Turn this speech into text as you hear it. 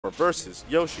versus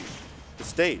Yoshi. The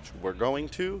stage we're going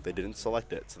to, they didn't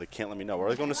select it, so they can't let me know.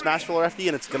 We're going to Smashville or FD,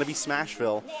 and it's going to be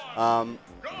Smashville.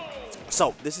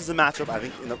 So this is a matchup, I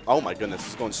think, oh my goodness,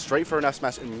 it's going straight for an F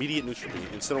smash, immediate neutral B.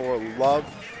 Incineroar love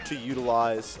to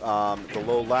utilize the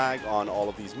low lag on all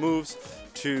of these moves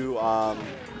to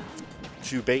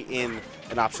bait in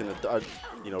an option,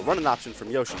 run an option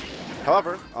from Yoshi.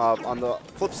 However, on the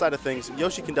flip side of things,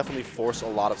 Yoshi can definitely force a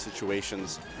lot of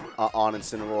situations on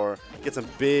Incineroar, get some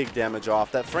big damage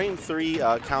off. That frame 3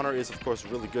 counter is, of course,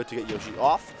 really good to get Yoshi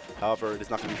off. However, it is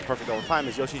not going to be perfect all the time,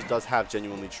 as Yoshi does have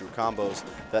genuinely true combos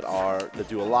that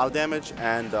do a lot of damage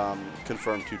and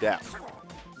confirm 2 dash.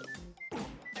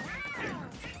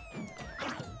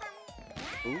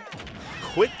 Ooh.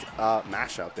 Quick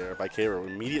mash out there by Kaaeru.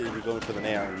 Immediately we're going for the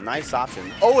Nair. Nice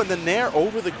option. Oh, and the Nair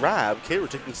over the grab. Kaaeru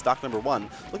taking stock number 1.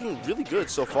 Looking really good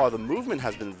so far. The movement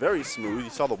has been very smooth. You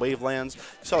saw the wave lands. You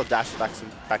saw the dashes back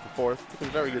and forth.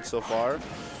 Looking very good so far.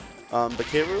 But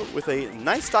Kaaeru with a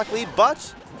nice stock lead,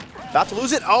 but about to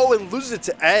lose it. Oh, and loses it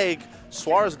to Egg.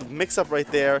 Suarez with the mix-up right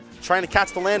there, trying to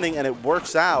catch the landing, and it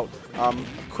works out.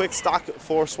 Quick stock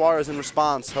for Suarez in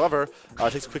response. However,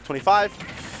 takes a quick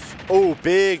 25. Oh,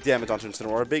 big damage onto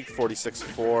Incineroar. Big 46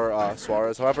 for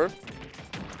Suarez. However,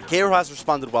 Kaaeru has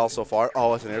responded well so far.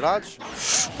 Oh, it's an air dodge.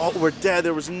 Oh, we're dead.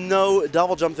 There was no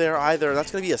double jump there either.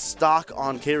 That's going to be a stock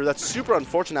on Kaaeru. That's super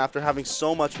unfortunate after having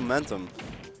so much momentum.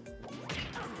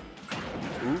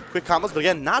 Ooh, quick combos, but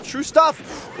again, not true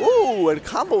stuff. Ooh, and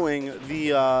comboing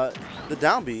the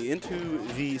down B into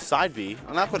the side B.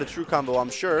 Not quite a true combo, I'm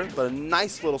sure, but a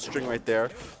nice little string right there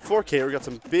for Kaaeru. Got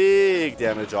some big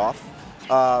damage off.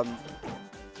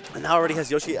 And now already has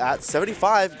Yoshi at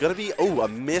 75. Gonna be, a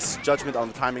misjudgment on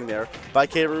the timing there by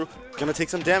Kaaeru. Gonna take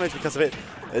some damage because of it.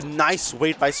 A nice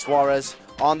wait by Suarez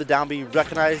on the down B.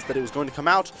 Recognized that it was going to come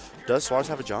out. Does Suarez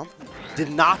have a jump? Did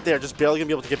not there. Just barely gonna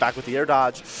be able to get back with the air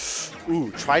dodge.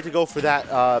 Ooh, tried to go for that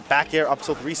back air up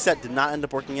tilt reset. Did not end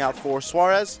up working out for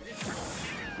Suarez.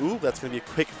 Ooh, that's gonna be a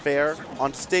quick fair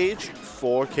on stage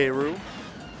for Kaaeru.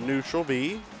 Neutral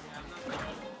B.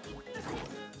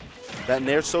 That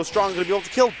Nair's so strong, going to be able to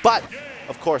kill, but,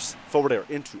 of course, forward air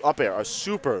into up air, a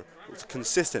super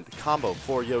consistent combo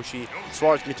for Yoshi.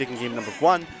 Suarez going to be taking game number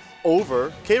 1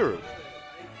 over Kaaeru.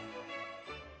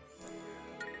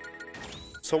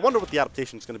 So I wonder what the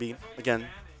adaptation is going to be. Again,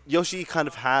 Yoshi kind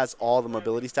of has all the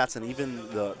mobility stats and even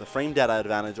the frame data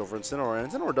advantage over Incineroar,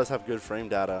 and Incineroar does have good frame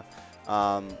data.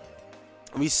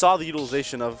 We saw the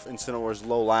utilization of Incineroar's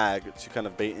low lag to kind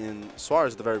of bait in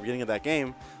Suarez at the very beginning of that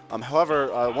game. However,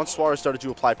 once Suarez started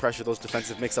to apply pressure, those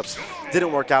defensive mix-ups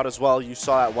didn't work out as well. You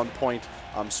saw at one point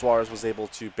Suarez was able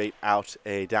to bait out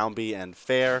a down B and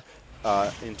fair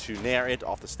into Nair it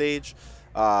off the stage.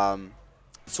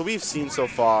 So we've seen so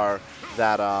far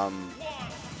that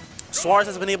Suarez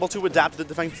has been able to adapt to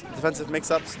the defensive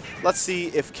mix-ups. Let's see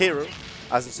if Kaaeru,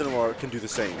 as Incineroar, can do the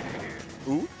same.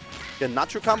 Ooh. Again, not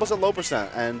true combos at low %,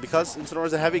 and because Incineroar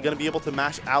is a heavy, going to be able to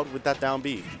mash out with that down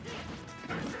B.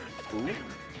 Ooh.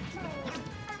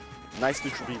 Nice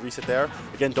neutral B reset there.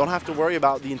 Again, don't have to worry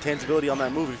about the intangibility on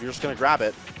that move if you're just going to grab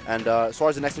it. And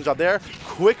Suarez, the next job there.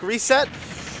 Quick reset.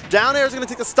 Down air is going to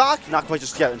take the stock. Not quite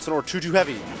just yet. Incineroar too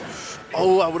heavy.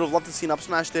 Oh, I would have loved to see an up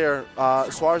smash there.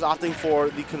 Suarez opting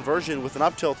for the conversion with an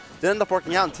up tilt. Didn't end up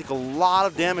working out and take a lot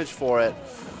of damage for it.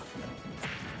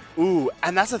 Ooh,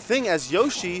 and that's the thing, as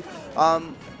Yoshi,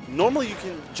 normally you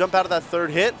can jump out of that third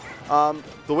hit.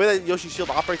 The way that Yoshi's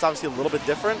shield operates obviously a little bit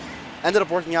different. Ended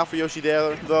up working out for Yoshi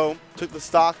there, though. Took the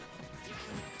stock.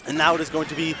 And now it is going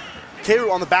to be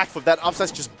Kaaeru on the back foot. That up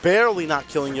smash just barely not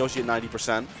killing Yoshi at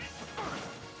 90%.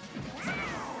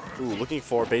 Ooh, looking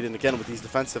for baiting again with these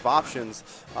defensive options.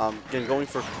 Again, going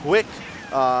for quick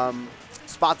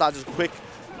spot dodges, quick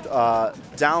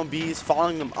down Bs,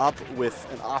 following them up with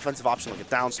an offensive option like a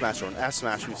down smash or an S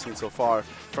smash we've seen so far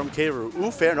from Kaaeru.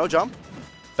 Ooh, fair, no jump.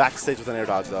 Backstage with an air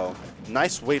dodge, though.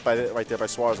 Nice wait right there by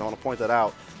Suarez. I want to point that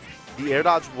out. The air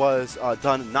dodge was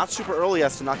done not super early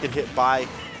as to not get hit by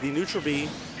the neutral B,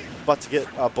 but to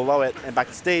get below it and back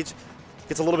to stage.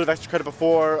 Gets a little bit of extra credit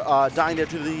before dying there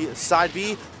to the side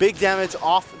B. Big damage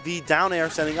off the down air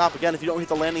sending up. Again, if you don't hit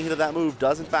the landing hit of that move,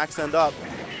 does in fact send up.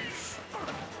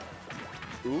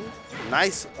 Ooh,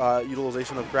 nice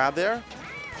utilization of grab there.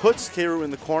 puts Kaaeru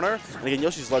in the corner. And again,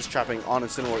 Yoshi's ledge trapping on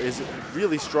Incineroar is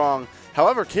really strong.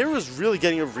 However, Kaaeru is really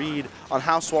getting a read on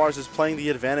how Suarez is playing the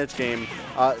advantage game,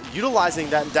 utilizing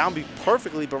that down B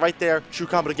perfectly, but right there, true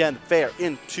combo again, fair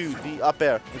into the up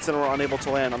air. Incineroar unable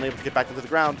to land, unable to get back into the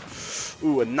ground.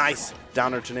 Ooh, a nice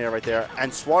downer to Nair right there.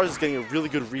 And Suarez is getting a really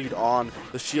good read on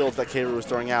the shields that Kaaeru is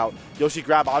throwing out. Yoshi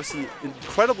grab, obviously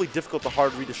incredibly difficult to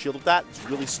hard read a shield with that. It's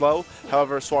really slow.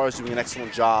 However, Suarez is doing an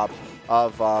excellent job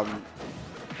of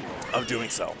doing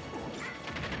so.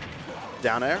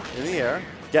 Down air, in the air.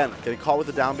 Again, getting caught with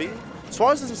the down B.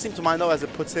 Suarez doesn't seem to mind, though, as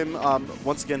it puts him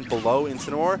once again below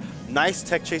Incineroar. Nice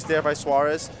tech chase there by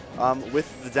Suarez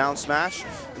with the down smash.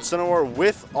 Incineroar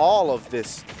with all of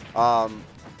this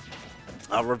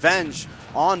revenge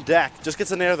on deck. Just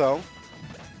gets an air, though.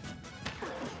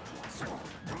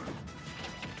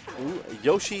 Ooh,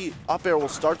 Yoshi up air will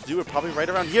start to do it probably right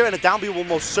around here, and a down B will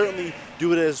most certainly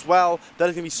do it as well. That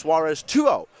is going to be Suarez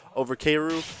 2-0 over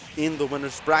Kaaeru in the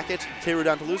winner's bracket. Kaaeru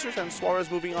down to losers, and Suarez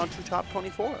moving on to top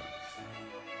 24.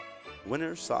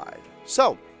 Winner's side.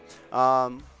 So,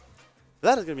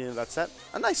 that is going to be the end of that set.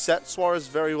 A nice set. Suarez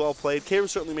very well played. Kaaeru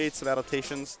certainly made some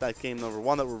adaptations that game number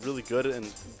one that were really good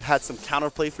and had some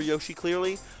counterplay for Yoshi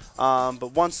clearly.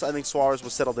 But once I think Suarez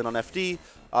was settled in on FD,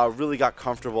 really got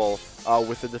comfortable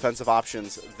with the defensive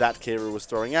options that Kaaeru was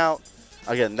throwing out.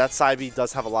 Again, that side B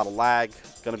does have a lot of lag.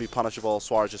 Going to be punishable.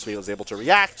 Suarez just was able to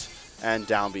react and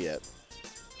down B it.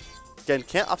 Again,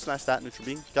 can't up smash that neutral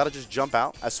B. Got to just jump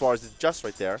out, as Suarez did just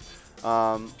right there.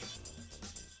 And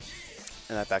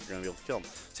that back you're going to be able to kill him.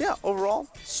 So yeah, overall,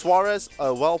 Suarez,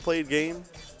 a well-played game.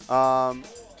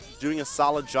 Doing a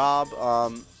solid job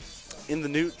in the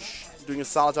nooch. Doing a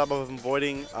solid job of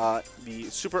avoiding the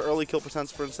super early kill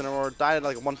percents for Incineroar. Died at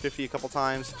like 150 a couple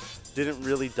times. Didn't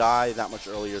really die that much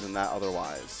earlier than that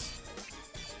otherwise.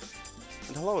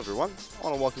 And hello everyone. I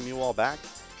want to welcome you all back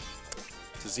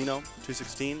to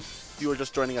Xeno216. If you are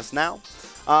just joining us now.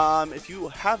 If you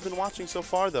have been watching so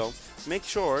far though, make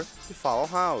sure you follow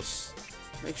House.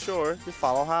 Make sure you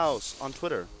follow House on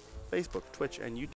Twitter, Facebook, Twitch, and YouTube.